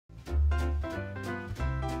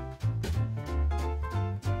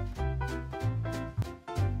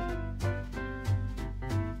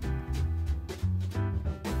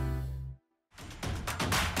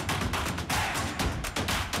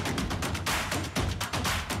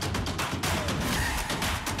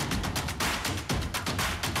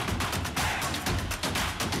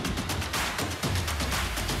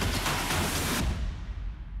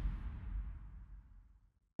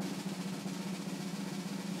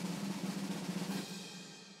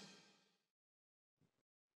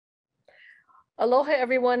Aloha,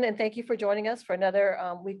 everyone, and thank you for joining us for another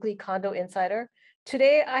weekly Condo Insider.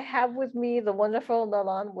 Today, I have with me the wonderful Na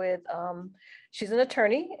Lan with, she's an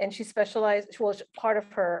attorney and she specialized, well, part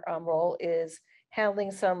of her role is handling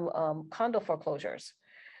some condo foreclosures.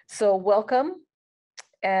 So welcome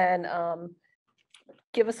and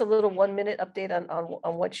give us a little 1-minute update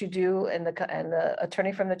on what you do and the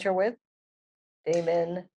attorney firm that you're with,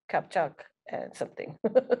 Damon Kapchak and something.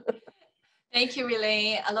 Thank you,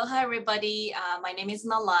 Raelene. Aloha, everybody. My name is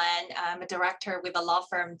Na Lan. I'm a director with the law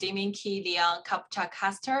firm Damon Leon Kapchak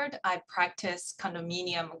Hastard. I practice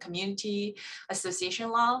condominium community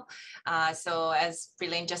association law. So as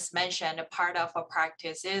Raelene just mentioned, a part of our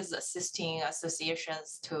practice is assisting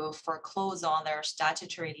associations to foreclose on their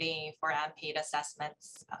statutory lien for unpaid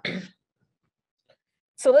assessments.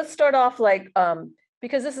 So let's start off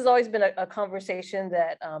because this has always been a conversation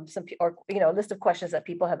that some people, or a list of questions that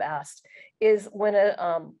people have asked, is when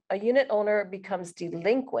a unit owner becomes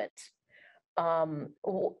delinquent,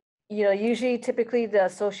 usually typically the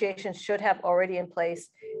association should have already in place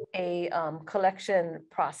a collection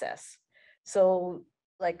process. So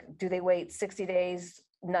do they wait 60 days,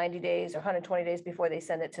 90 days, or 120 days before they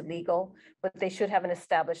send it to legal? But they should have an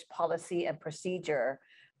established policy and procedure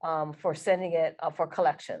for sending it for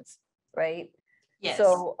collections, right? Yes.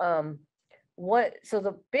 So so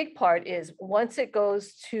the big part is once it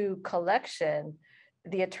goes to collection,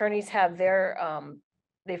 the attorneys have their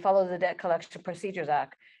they follow the Debt Collection Procedures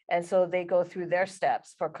Act, and so they go through their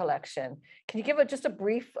steps for collection. Can you give just a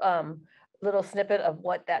brief little snippet of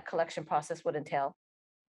what that collection process would entail?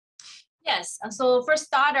 Yes. So for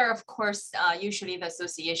starter, of course, usually the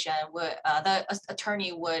association would, the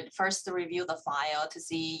attorney would first review the file to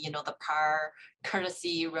see, the prior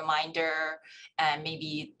courtesy reminder and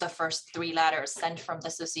maybe the first 3 letters sent from the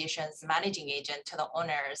association's managing agent to the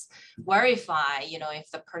owners, verify,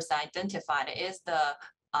 if the person identified is the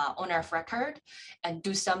owner of record, and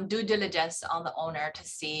do some due diligence on the owner to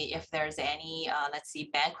see if there's any, let's see,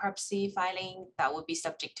 bankruptcy filing that would be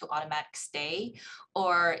subject to automatic stay,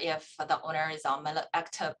 or if the owner is on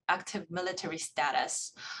active military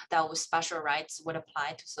status, that with special rights would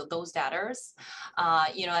apply to those debtors,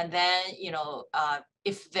 and then,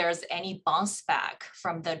 if there's any bounce back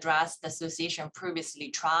from the address the association previously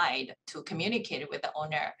tried to communicate with the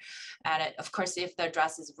owner. And of course, if the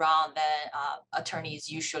address is wrong, then attorneys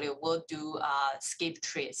usually will do escape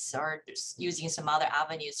trace or using some other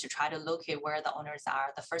avenues to try to locate where the owners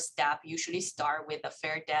are. The first step usually start with a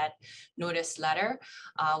fair debt notice letter,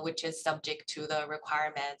 which is subject to the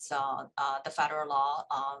requirements, the federal law.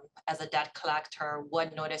 As a debt collector,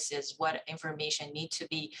 what notices, what information need to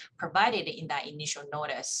be provided in that initial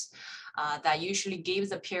notice. That usually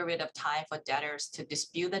gives a period of time for debtors to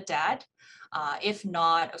dispute the debt. If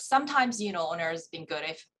not, sometimes, owners been good.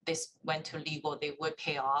 If this went to legal, they would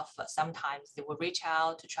pay off. Sometimes they would reach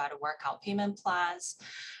out to try to work out payment plans.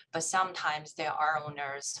 But sometimes there are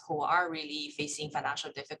owners who are really facing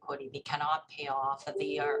financial difficulty. They cannot pay off.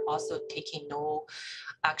 They are also taking no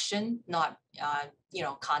action, not,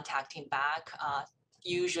 contacting back.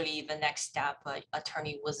 Usually the next step,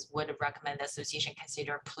 attorney would recommend the association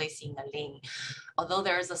consider placing a lien. Although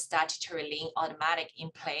there is a statutory lien automatic in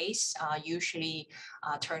place, usually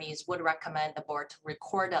attorneys would recommend the board to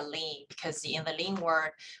record a lien, because in the lien world,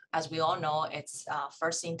 as we all know, it's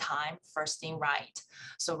first in time, first in right.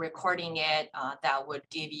 So recording it, that would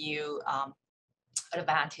give you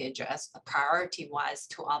advantage as a priority wise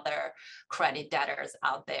to other credit debtors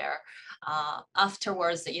out there.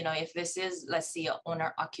 Afterwards, if this is, let's see, an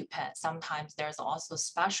owner occupant, sometimes there's also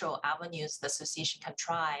special avenues the association can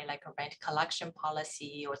try, like a rent collection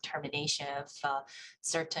policy or termination of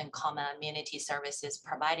certain common amenity services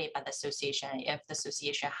provided by the association, if the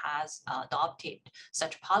association has adopted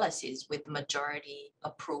such policies with majority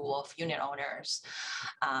approval of unit owners.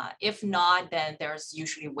 If not, then there's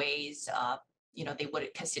usually ways they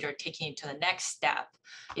would consider taking it to the next step.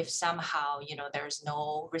 If somehow, there's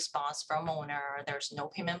no response from owner, there's no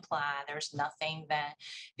payment plan, there's nothing, then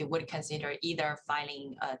they would consider either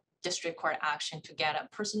filing a district court action to get a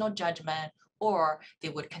personal judgment, or they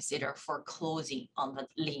would consider foreclosing on the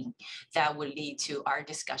lien. That would lead to our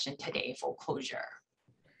discussion today, foreclosure.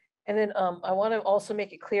 And then I want to also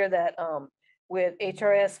make it clear that with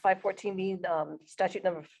HRS 514B, statute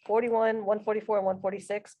number 41, 144, and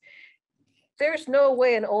 146, there's no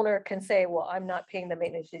way an owner can say, well, I'm not paying the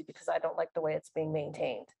maintenance fees because I don't like the way it's being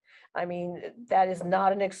maintained. I mean, that is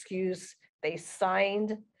not an excuse. They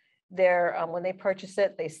signed their, when they purchased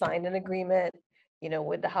it, they signed an agreement,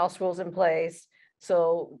 with the house rules in place.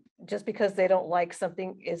 So just because they don't like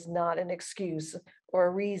something is not an excuse or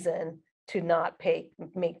a reason to not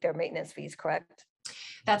make their maintenance fees, correct?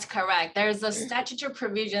 That's correct. There's a statutory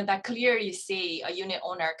provision that clearly say a unit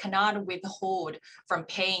owner cannot withhold from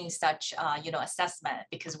paying such, assessment,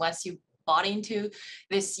 because once you bought into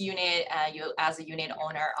this unit, you as a unit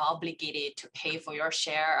owner are obligated to pay for your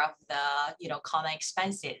share of the, common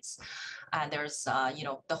expenses. And there's,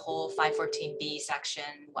 the whole 514B section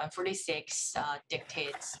 146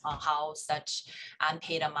 dictates on how such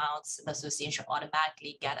unpaid amounts the association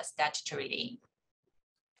automatically get a statutory lien.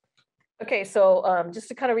 Okay, so just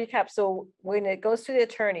to kind of recap, so when it goes to the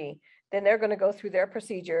attorney, then they're going to go through their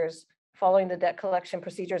procedures following the Debt Collection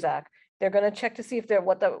Procedures Act. They're going to check to see if they're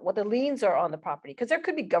what the liens are on the property, because there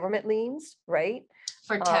could be government liens, right?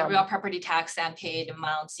 For real property tax and paid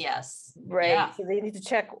amounts, yes. Right. Yeah. So they need to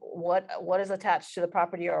check what is attached to the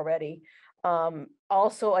property already.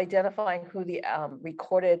 Also identifying who the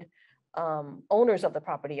recorded owners of the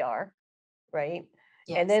property are, right?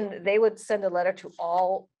 Yes. And then they would send a letter to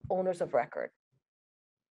all owners of record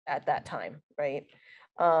at that time, right?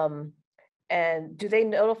 And do they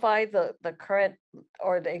notify the current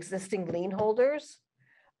or the existing lien holders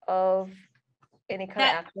of any kind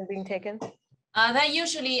of action being taken? That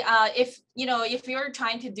usually, if you're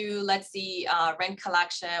trying to do, let's see, rent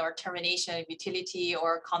collection or termination of utility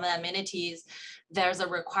or common amenities, there's a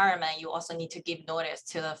requirement. You also need to give notice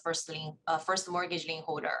to the first mortgage lien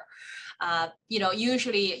holder.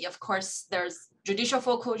 Usually, of course, there's judicial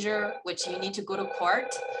foreclosure, which you need to go to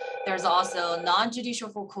court. There's also non-judicial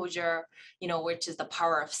foreclosure, which is the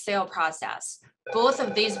power of sale process. Both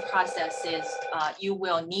of these processes, you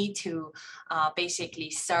will need to basically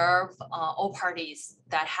serve all parties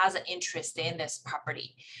that has an interest in this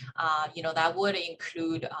property. That would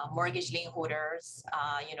include mortgage lien holders,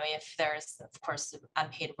 if there's, of course,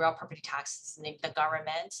 unpaid real property taxes, the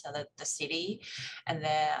government, the city, and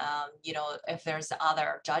then, if there's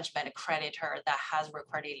other judgment creditor that has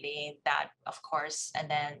recorded lien, that, of course, and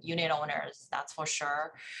then unit owners, that's for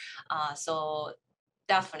sure. So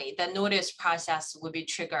definitely the notice process will be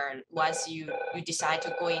triggered once you decide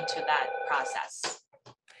to go into that process.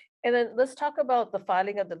 And then let's talk about the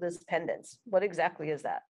filing of the lis pendens. What exactly is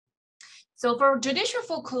that? So for judicial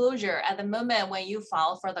foreclosure, at the moment when you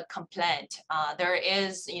file for the complaint, there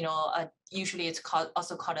is, usually it's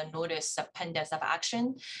also called a notice of pendens of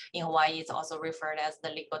action. In Hawaii, it's also referred as, the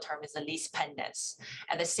legal term is a lis pendens.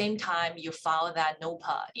 At the same time, you file that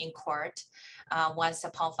NOPA in court. Once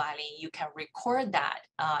upon filing, you can record that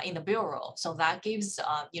in the bureau. So that gives,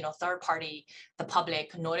 third party, the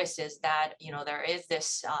public notices that, there is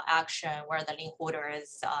this action where the lien holder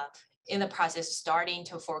is in the process starting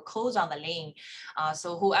to foreclose on the lien.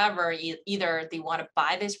 So whoever, either they want to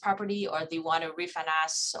buy this property or they want to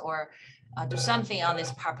refinance or do something on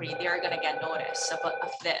this property, they're going to get notice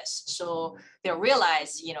of this. So they'll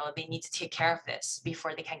realize, they need to take care of this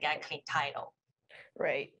before they can get clean title.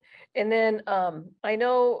 Right. And then I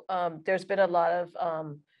know there's been a lot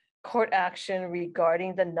of court action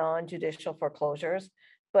regarding the non-judicial foreclosures,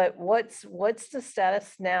 but what's the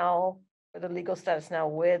status now, or the legal status now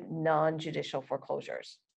with non-judicial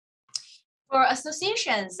foreclosures? For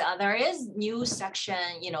associations, there is new section,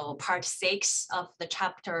 part 6 of the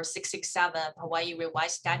chapter 667 Hawaii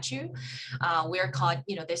revised statute. We're called,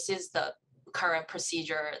 this is the current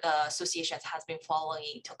procedure the associations has been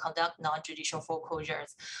following to conduct non-judicial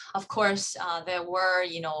foreclosures. Of course, there were,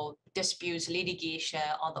 disputes, litigation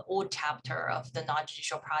on the old chapter of the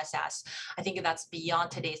non-judicial process. I think that's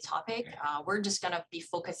beyond today's topic. We're just going to be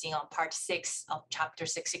focusing on part 6 of chapter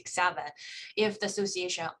 667. If the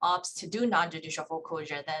association opts to do non-judicial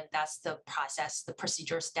foreclosure, then that's the process, the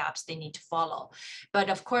procedure steps they need to follow. But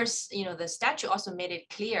of course, the statute also made it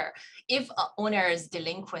clear, if an owner's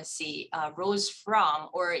delinquency rose from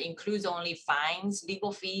or includes only fines,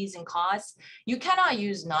 legal fees, and costs, you cannot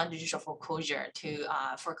use non-judicial foreclosure to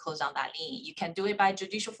foreclose on that lien. You can do it by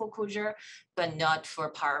judicial foreclosure, but not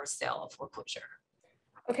for power of sale foreclosure.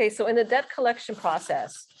 Okay, so in the debt collection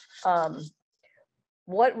process,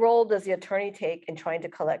 what role does the attorney take in trying to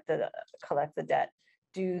collect the debt?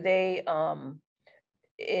 Do they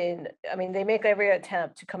they make every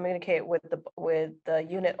attempt to communicate with the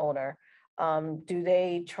unit owner. Do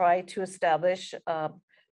they try to establish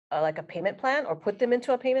like a payment plan or put them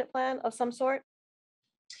into a payment plan of some sort?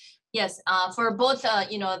 Yes, for both,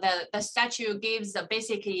 the statute gives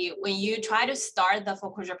basically when you try to start the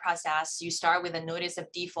foreclosure process, you start with a notice of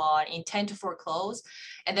default, intent to foreclose,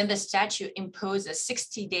 and then the statute imposes a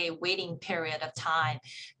 60-day waiting period of time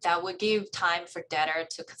that would give time for debtor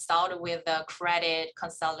to consult with the credit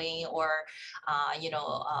consulting or,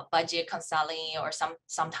 budget consulting, or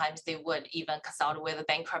sometimes they would even consult with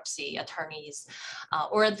bankruptcy attorneys,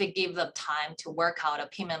 or they give them time to work out a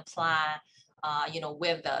payment plan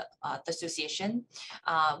with the association.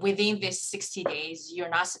 Within this 60 days, you're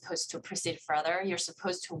not supposed to proceed further. You're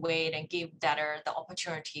supposed to wait and give debtor the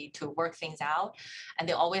opportunity to work things out. And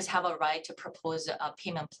they always have a right to propose a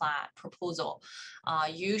payment plan proposal.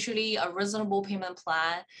 Usually a reasonable payment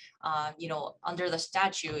plan, under the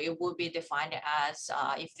statute, it would be defined as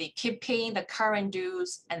if they keep paying the current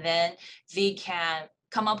dues, and then they can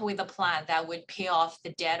come up with a plan that would pay off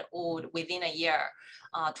the debt owed within a year,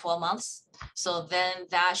 12 months. So then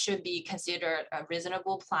that should be considered a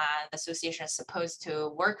reasonable plan. The association is supposed to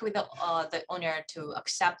work with the owner to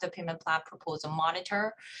accept the payment plan proposal,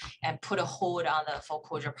 monitor, and put a hold on the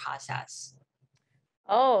foreclosure process.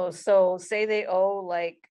 Oh, so say they owe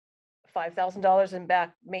like $5,000 in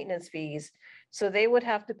back maintenance fees. So they would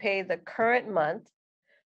have to pay the current month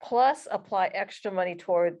plus apply extra money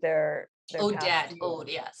toward their Owed past debt, due. owed,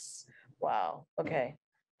 yes. Wow, okay.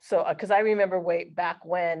 So, because I remember way back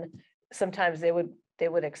when, sometimes they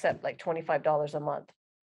would accept like $25 a month,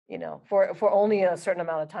 for only a certain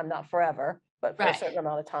amount of time, not forever, but for a Right. certain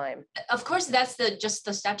amount of time. Of course, that's just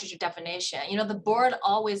the statutory definition. The board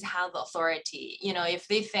always have the authority. If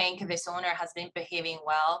they think this owner has been behaving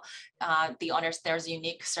well, there's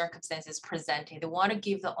unique circumstances presented, they want to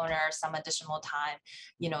give the owner some additional time.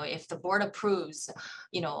 If the board approves,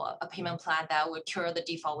 a payment plan that would cure the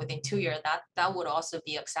default within 2 years, that would also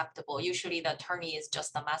be acceptable. Usually the attorney is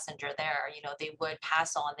just the messenger there. They would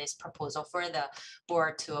pass on this proposal for the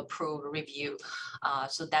board to approve, review.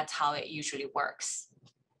 So that's how it usually works.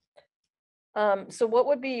 So what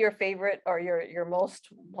would be your favorite or your most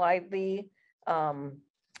widely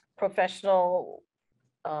professional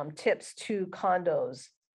tips to condos,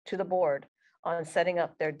 to the board on setting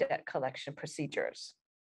up their debt collection procedures?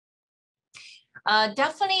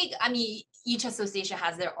 Definitely, I mean, each association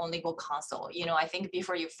has their own legal counsel. I think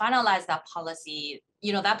before you finalize that policy,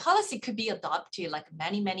 that policy could be adopted like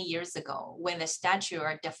many, many years ago when the statute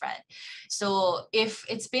are different. So if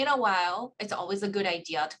it's been a while, it's always a good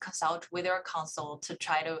idea to consult with your counsel to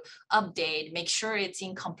try to update, make sure it's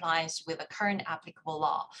in compliance with the current applicable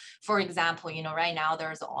law. For example, right now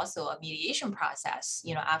there's also a mediation process,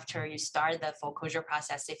 after you start the foreclosure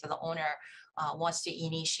process, if the owner wants to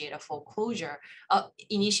initiate a foreclosure,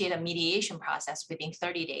 initiate a mediation process within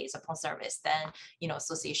 30 days upon service, then,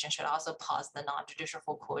 association should also pause the non-judicial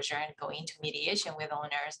foreclosure and go into mediation with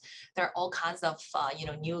owners. There are all kinds of,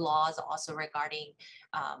 new laws also regarding,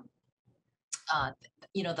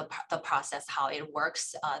 the process, how it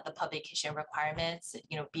works, the publication requirements,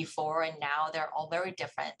 before and now, they're all very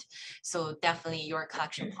different. So definitely your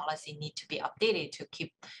collection policy need to be updated to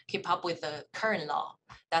keep up with the current law.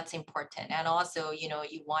 That's important. And also, you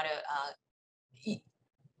want to,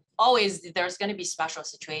 always there's going to be special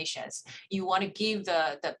situations. You want to give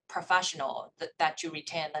the professional that you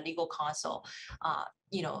retain, the legal counsel,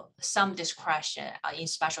 some discretion in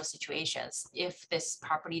special situations. If this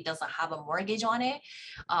property doesn't have a mortgage on it,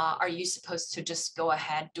 are you supposed to just go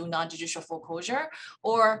ahead, do non-judicial foreclosure?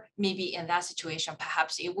 Or maybe in that situation,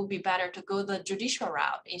 perhaps it would be better to go the judicial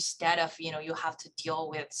route instead of, you have to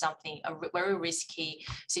deal with something, a very risky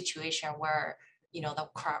situation where the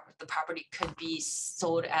property could be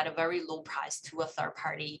sold at a very low price to a third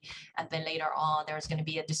party, and then later on there's going to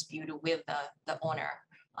be a dispute with the owner.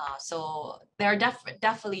 So there are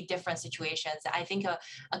definitely different situations. I think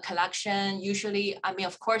a collection usually, I mean,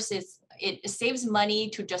 of course, it saves money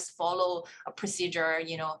to just follow a procedure.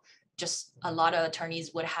 Just a lot of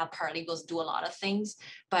attorneys would have paralegals do a lot of things,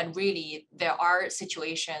 but really there are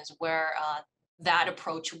situations where that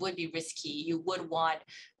approach would be risky. You would want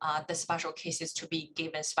the special cases to be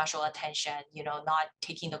given special attention, not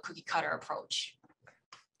taking the cookie cutter approach.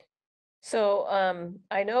 So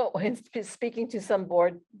I know when speaking to some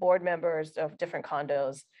board members of different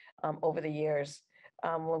condos over the years,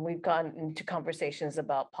 when we've gone into conversations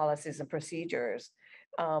about policies and procedures,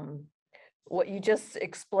 what you just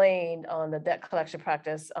explained on the debt collection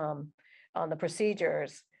practice, on the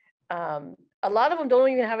procedures, a lot of them don't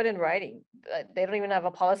even have it in writing. They don't even have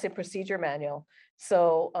a policy and procedure manual.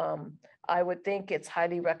 So I would think it's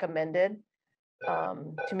highly recommended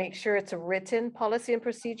to make sure it's a written policy and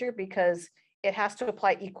procedure, because it has to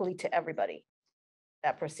apply equally to everybody,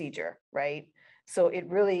 that procedure, right? So it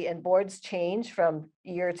really, and boards change from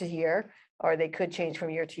year to year, or they could change from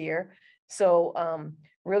year to year. So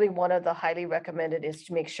really one of the highly recommended is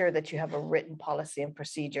to make sure that you have a written policy and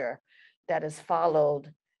procedure that is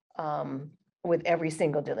followed with every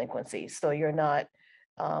single delinquency. So you're not,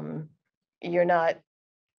 an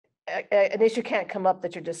issue can't come up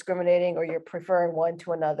that you're discriminating or you're preferring one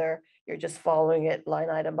to another. You're just following it line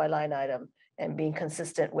item by line item and being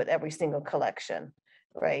consistent with every single collection,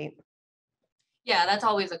 right? Yeah, that's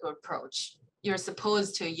always a good approach. You're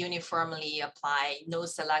supposed to uniformly apply, no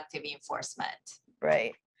selective enforcement.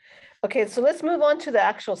 Right. Okay, so let's move on to the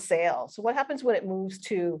actual sale. So what happens when it moves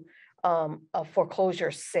to a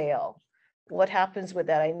foreclosure sale? What happens with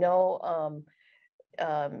that? I know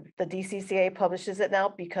the DCCA publishes it now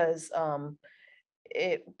because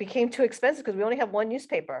it became too expensive because we only have one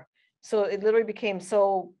newspaper. So it literally became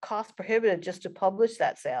so cost prohibitive just to publish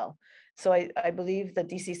that sale. So I believe the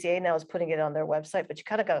DCCA now is putting it on their website, but you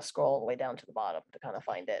kind of got to scroll all the way down to the bottom to kind of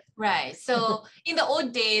find it. Right. So in the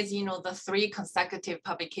old days, the 3 consecutive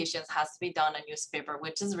publications has to be done on newspaper,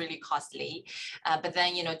 which is really costly. But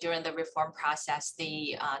then, during the reform process,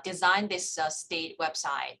 they designed this state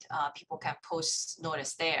website. People can post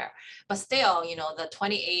notice there. But still, the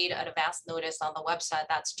 28 advance notice on the website,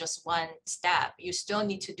 that's just one step. You still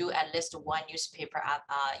need to do at least one newspaper,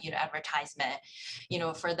 advertisement.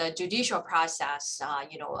 For the judicial process,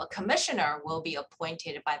 a commissioner will be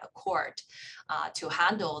appointed by the court to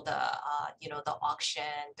handle the the auction,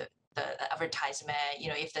 the advertisement.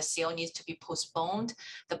 If the sale needs to be postponed,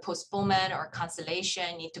 the postponement or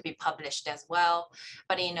cancellation need to be published as well.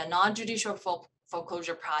 But in a non-judicial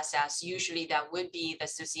foreclosure process, usually that would be the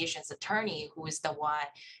association's attorney who is the one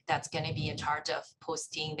that's going to be in charge of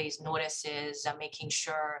posting these notices, making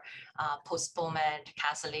sure postponement,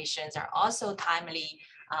 cancellations are also timely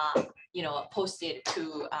posted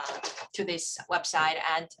to this website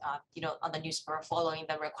and on the newspaper, following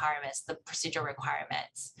the requirements, the procedure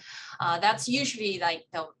requirements. That's usually like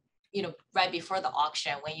the right before the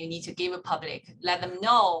auction, when you need to give a public, let them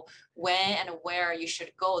know when and where you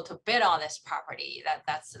should go to bid on this property.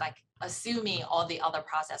 That's like assuming all the other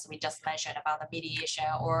process we just mentioned about the mediation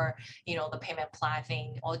or the payment plan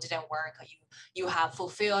thing all didn't work. You have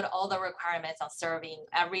fulfilled all the requirements on serving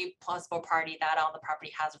every possible party that on the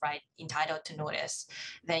property has right entitled to notice.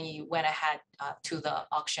 Then you went ahead to the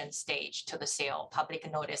auction stage, to the sale, public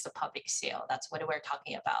notice of public sale. That's what we're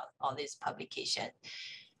talking about, all these publication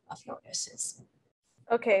of notices.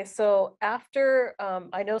 Okay, so after,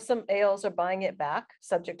 I know some AOs are buying it back,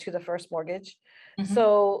 subject to the first mortgage. Mhm.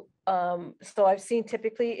 So, so I've seen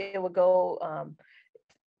typically it would go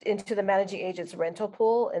into the managing agent's rental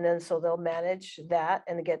pool, and then so they'll manage that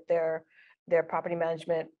and get their property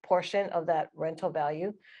management portion of that rental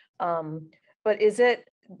value. But is there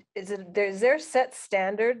a set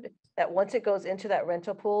standard that once it goes into that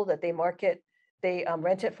rental pool that they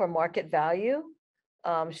rent it for market value?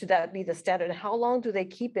 Should that be the standard? And how long do they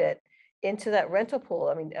keep it into that rental pool?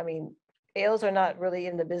 I mean, AOs are not really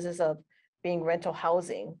in the business of being rental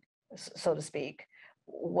housing, so to speak.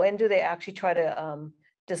 When do they actually try to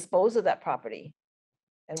dispose of that property?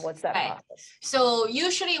 And what's that Right. process? So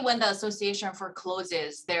usually when the association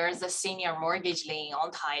forecloses, there is a senior mortgage lien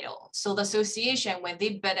on title. So the association, when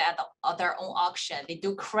they bid at their own auction, they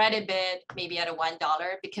do credit bid maybe at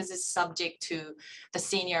 $1 because it's subject to the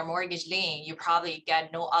senior mortgage lien. You probably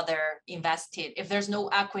get no other invested. If there's no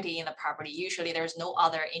equity in the property, usually there's no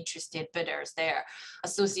other interested bidders there.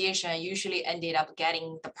 Association usually ended up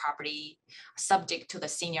getting the property subject to the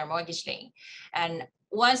senior mortgage lien. And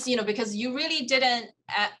once, because you really didn't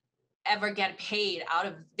ever get paid out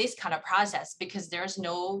of this kind of process because there's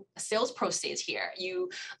no sales proceeds here. You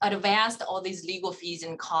advanced all these legal fees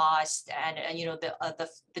and costs, and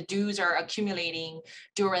the dues are accumulating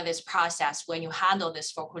during this process when you handle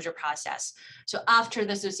this foreclosure process. So after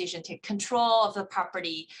the association take control of the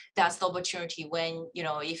property, that's the opportunity when,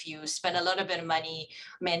 if you spend a little bit of money,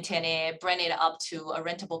 maintain it, bring it up to a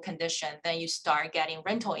rentable condition, then you start getting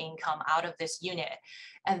rental income out of this unit.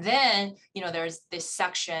 And then, there's this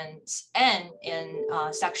section N in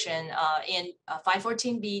section in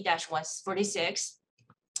 514B-146,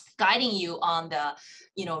 guiding you on the,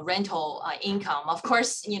 rental income. Of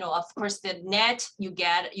course, the net you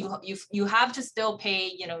get, you have to still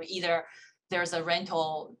pay, either there's a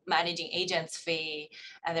rental managing agent's fee,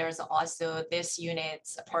 and there's also this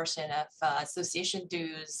unit's portion of association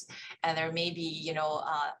dues, and there may be,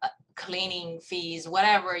 cleaning fees,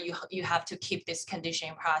 whatever you have to keep this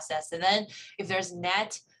conditioning process. And then if there's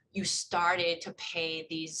net you started to pay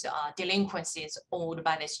these delinquencies owed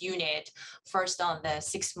by this unit first on the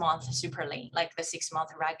 6-month super lien, like the 6-month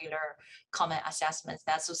regular common assessments.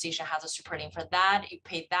 That association has a super lien for that. You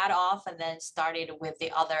paid that off and then started with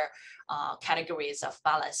the other categories of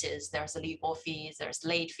balances. There's legal fees, there's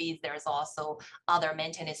late fees, there's also other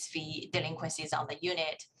maintenance fee delinquencies on the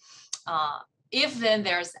unit. If then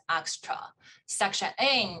there's extra, Section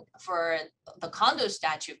A for the condo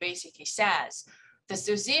statute basically says the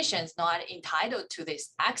association is not entitled to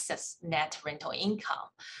this excess net rental income.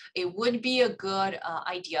 It would be a good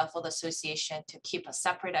idea for the association to keep a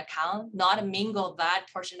separate account, not mingle that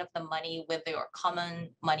portion of the money with your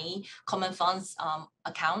common funds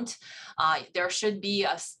account. There should be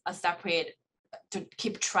a separate to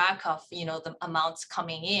keep track of, the amounts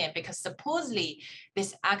coming in, because supposedly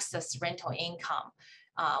this excess rental income,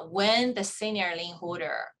 when the senior lien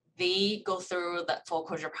holder, they go through the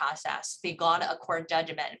foreclosure process, they got a court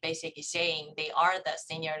judgment basically saying they are the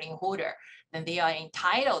senior lien holder, then they are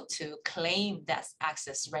entitled to claim that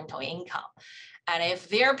excess rental income. And if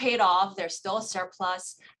they're paid off, they're still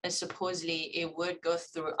surplus, then supposedly it would go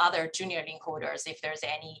through other junior lien holders if there's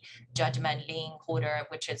any judgment lien holder,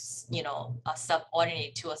 which is, a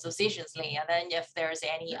subordinate to association's lien. And then if there's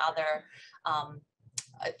any other,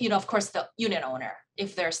 of course, the unit owner,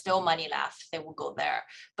 if there's still money left, they will go there.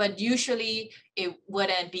 But usually it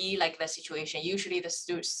wouldn't be like the situation. Usually the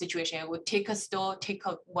situation would still take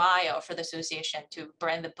a while for the association to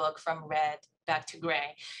bring the book from red back to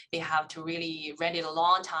gray. They have to really rent it a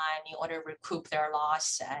long time in order to recoup their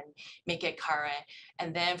loss and make it current.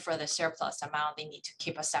 And then for the surplus amount, they need to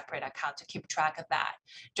keep a separate account to keep track of that.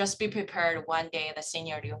 Just be prepared, one day the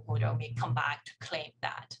senior lien holder may come back to claim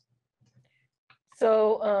that.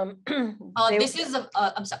 So this is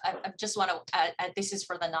I'm sorry, I just want to add, this is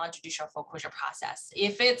for the non-judicial foreclosure process.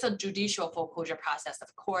 If it's a judicial foreclosure process,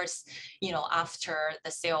 of course, after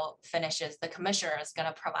the sale finishes, the commissioner is going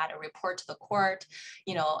to provide a report to the court,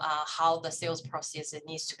 how the sales process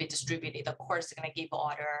needs to be distributed. The court is going to give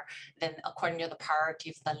order, then according to the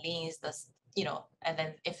priority of the liens, and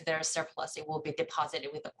then if there's surplus, it will be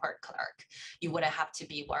deposited with the court clerk. You wouldn't have to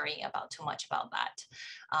be worrying about too much about that.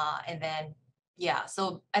 And then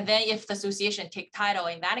and then if the association take title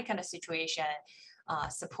in that kind of situation,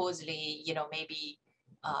 supposedly, maybe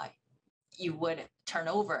you would turn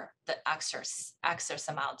over the excess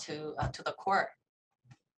amount to the court.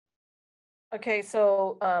 Okay,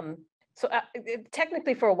 so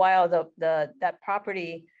technically for a while, that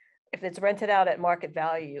property, if it's rented out at market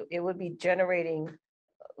value, it would be generating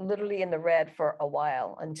literally in the red for a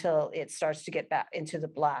while until it starts to get back into the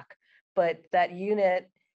black. But that unit,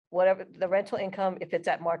 whatever the rental income, if it's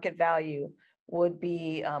at market value, would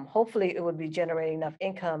be, hopefully it would be generating enough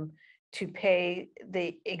income to pay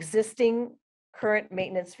the existing current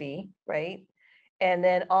maintenance fee, right? And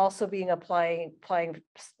then also applying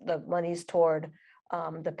the monies toward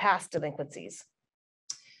the past delinquencies.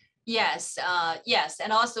 Yes, yes.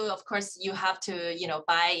 And also, of course, you have to,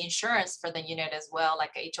 buy insurance for the unit as well,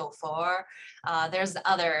 like HO4. There's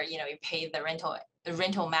other, you pay the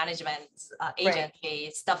rental management agent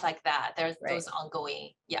fee, stuff like that. There's those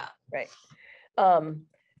ongoing, Right.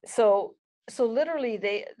 So literally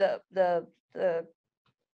the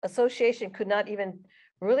association could not even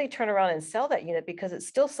really turn around and sell that unit because it's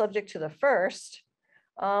still subject to the first.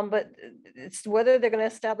 But it's whether they're going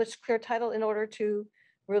to establish clear title in order to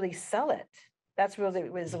really sell it. That's really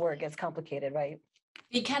is where it gets complicated, right?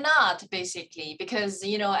 We cannot, basically, because,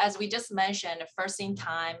 as we just mentioned, first in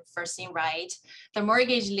time, first in right, the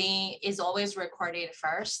mortgage lien is always recorded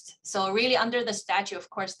first. So really under the statute, of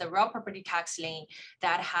course, the real property tax lien,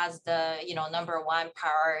 that has the, number one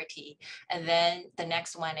priority. And then the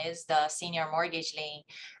next one is the senior mortgage lien.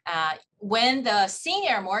 When the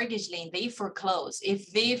senior mortgage lien, they foreclose,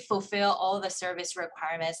 if they fulfill all the service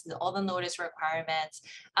requirements, all the notice requirements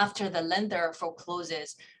after the lender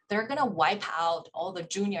forecloses, they're going to wipe out all the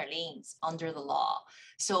junior liens under the law.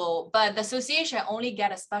 So, but the association only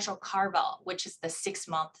get a special carve out, which is the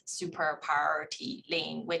 6-month super priority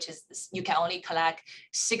lien, which is you can only collect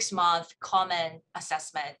 6-month common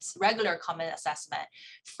assessments, regular common assessment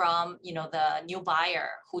from, the new buyer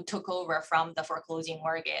who took over from the foreclosing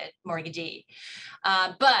mortgagee.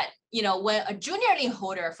 But, when a junior lien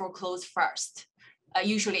holder forecloses first,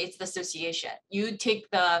 usually it's the association. You take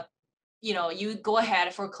the you go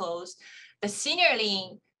ahead foreclose. The senior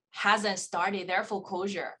lien hasn't started their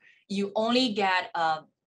foreclosure. You only get a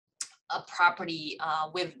property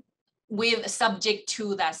with subject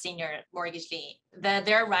to that senior mortgage lien.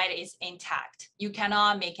 Their right is intact. You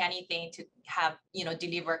cannot make anything to have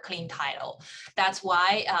deliver clean title. That's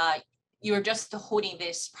why you're just holding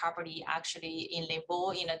this property actually in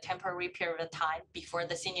limbo in a temporary period of time before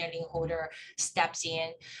the senior lien holder steps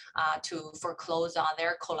in to foreclose on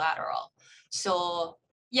their collateral. So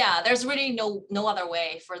yeah, there's really no other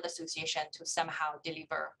way for the association to somehow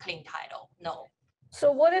deliver clean title. No.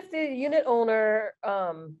 So what if the unit owner,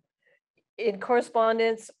 in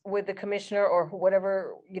correspondence with the commissioner or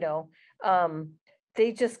whatever,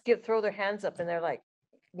 they just throw their hands up and they're like,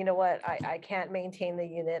 you know what, I can't maintain the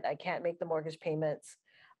unit, I can't make the mortgage payments,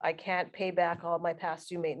 I can't pay back all my past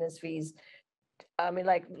due maintenance fees. I mean,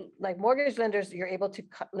 like mortgage lenders, you're able to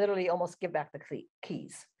literally almost give back the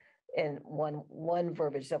keys in one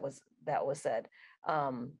verbiage that was said.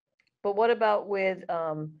 But what about with,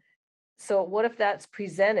 so what if that's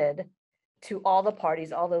presented to all the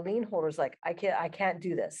parties, all the lien holders, like, I can't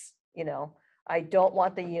do this, I don't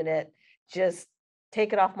want the unit, just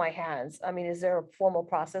take it off my hands. I mean, is there a formal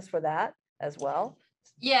process for that as well?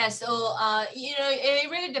 Yeah, so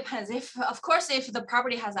it really depends. If of course, if the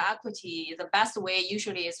property has equity, the best way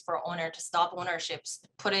usually is for owner to stop ownership,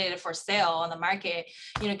 put it for sale on the market,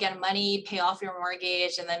 get money, pay off your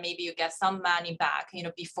mortgage, and then maybe you get some money back,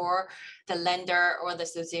 before the lender or the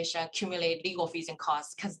association accumulate legal fees and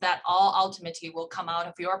costs, because that all ultimately will come out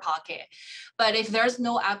of your pocket. But if there's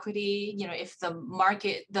no equity, if the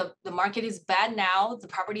market is bad now, the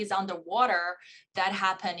property is underwater, that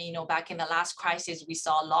happened, back in the last crisis, we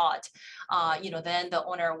saw a lot, then the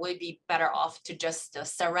owner would be better off to just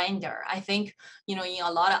surrender. I think, in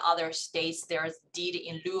a lot of other states, there's deed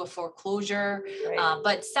in lieu of foreclosure, Right.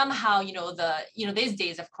 but somehow, these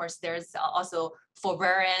days, of course, there's also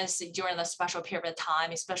forbearance during the special period of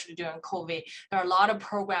time, especially during COVID. There are a lot of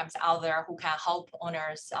programs out there who can help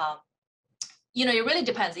owners. It really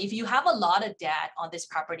depends. If you have a lot of debt on this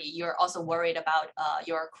property, you're also worried about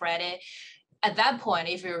your credit. At that point,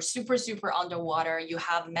 if you're super underwater, you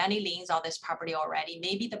have many liens on this property already,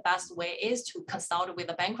 maybe the best way is to consult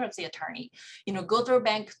with a bankruptcy attorney. Go through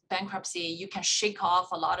bankruptcy, you can shake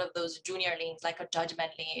off a lot of those junior liens, like a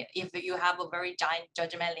judgment lien. If you have a very giant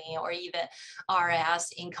judgment lien or even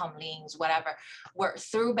RS income liens, whatever, work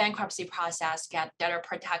through bankruptcy process, get debtor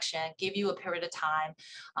protection, give you a period of time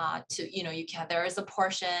there is a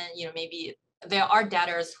portion, maybe there are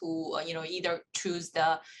debtors who, either choose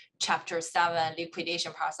the Chapter 7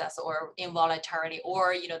 liquidation process or involuntarily,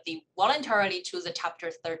 or, they voluntarily choose a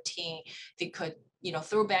Chapter 13. They could,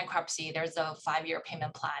 through bankruptcy, there's a 5-year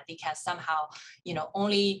payment plan. They can somehow,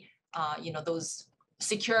 only, those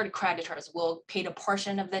secured creditors will pay the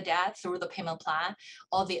portion of the debt through the payment plan.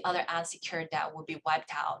 All the other unsecured debt will be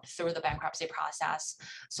wiped out through the bankruptcy process.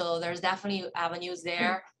 So there's definitely avenues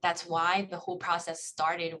there. That's why the whole process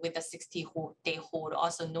started with the 60-day hold.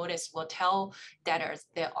 Also, notice will tell debtors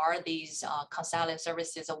there are these counseling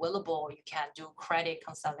services available. You can do credit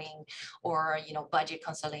counseling or budget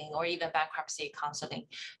counseling or even bankruptcy counseling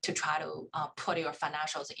to try to put your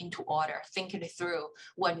financials into order. Think it through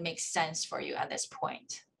what makes sense for you at this point.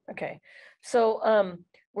 Okay, so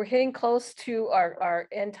we're hitting close to our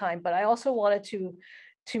end time, but I also wanted to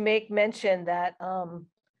make mention that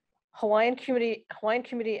Hawaiian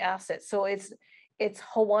community assets. So it's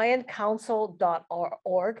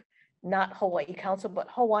hawaiiancouncil.org, not Hawaii Council, but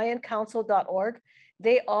hawaiiancouncil.org.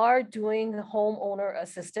 They are doing homeowner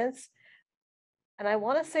assistance. And I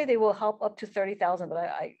want to say they will help up to 30,000, but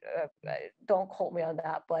I don't quote me on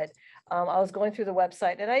that. But I was going through the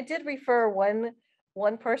website and I did refer one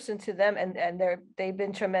person to them, and they've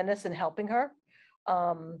been tremendous in helping her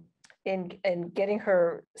in getting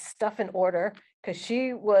her stuff in order,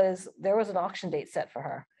 because there was an auction date set for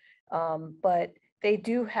her. But they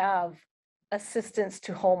do have assistance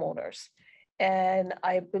to homeowners. And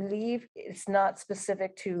I believe it's not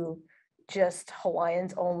specific to just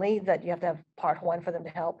Hawaiians only, that you have to have part Hawaiian for them to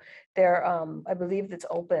help. I believe it's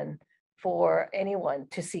open for anyone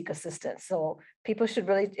to seek assistance. So people should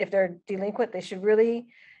really, if they're delinquent, they should really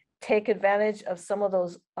take advantage of some of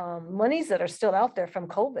those monies that are still out there from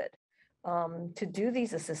COVID to do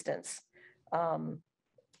these assistance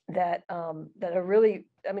that are really,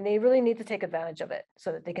 I mean, they really need to take advantage of it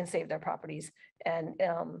so that they can save their properties and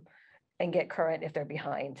get current if they're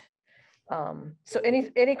behind. So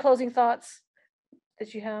any closing thoughts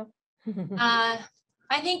that you have?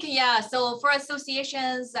 I think, yeah, so for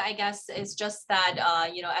associations, I guess it's just that,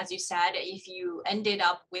 as you said, if you ended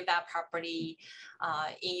up with that property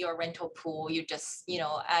in your rental pool, you just,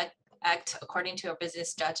 act according to your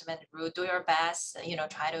business judgment rule, do your best,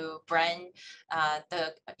 try to bring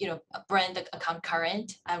the account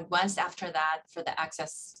current. And once after that, for the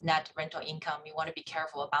excess net rental income, you want to be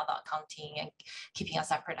careful about the accounting and keeping a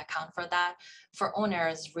separate account for that. For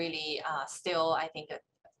owners, really, still, I think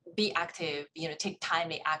be active, take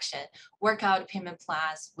timely action, work out payment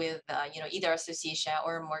plans with, either association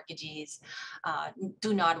or mortgagees.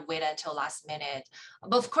 Do not wait until last minute.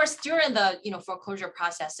 But of course, during the, foreclosure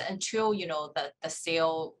process, until, the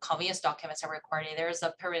sale conveyance documents are recorded, there's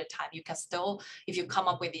a period of time you can still, if you come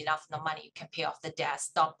up with enough money, you can pay off the debt,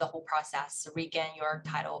 stop the whole process, regain your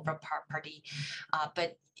title from party.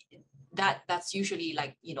 But that's usually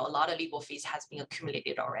like, a lot of legal fees has been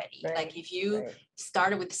accumulated already. Right, Like if you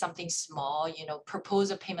started with something small,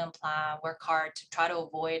 propose a payment plan, work hard to try to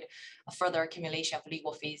avoid a further accumulation of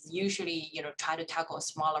legal fees. Usually, try to tackle a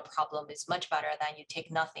smaller problem is much better than you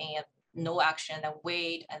take nothing and no action and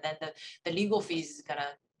wait, and then the legal fees is gonna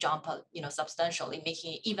jump up, substantially,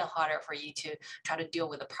 making it even harder for you to try to deal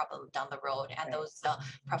with the problem down the road. And those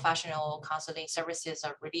professional counseling services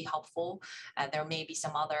are really helpful. And there may be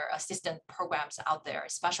some other assistance programs out there,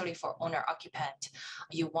 especially for owner occupant.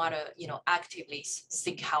 You want to, actively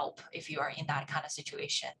seek help if you are in that kind of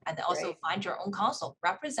situation, and also find your own counsel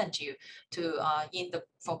represent you to in the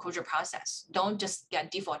foreclosure process. Don't just get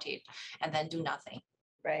defaulted and then do nothing.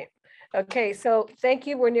 Right. Okay, so thank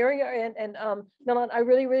you. We're nearing your end, and Na Lan, I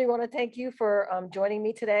really, really want to thank you for joining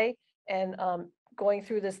me today and going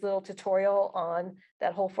through this little tutorial on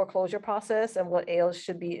that whole foreclosure process and what AOs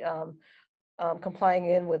should be complying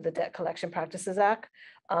in with the Debt Collection Practices Act.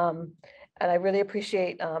 And I really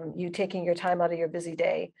appreciate you taking your time out of your busy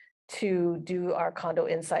day to do our Condo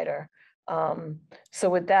Insider. So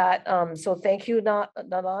with that, so thank you, Na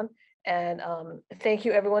Lan, and thank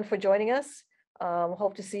you everyone for joining us.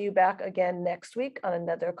 Hope to see you back again next week on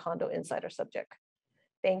another Condo Insider subject.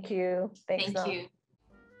 Thank you. Thanks, Thank Na. you.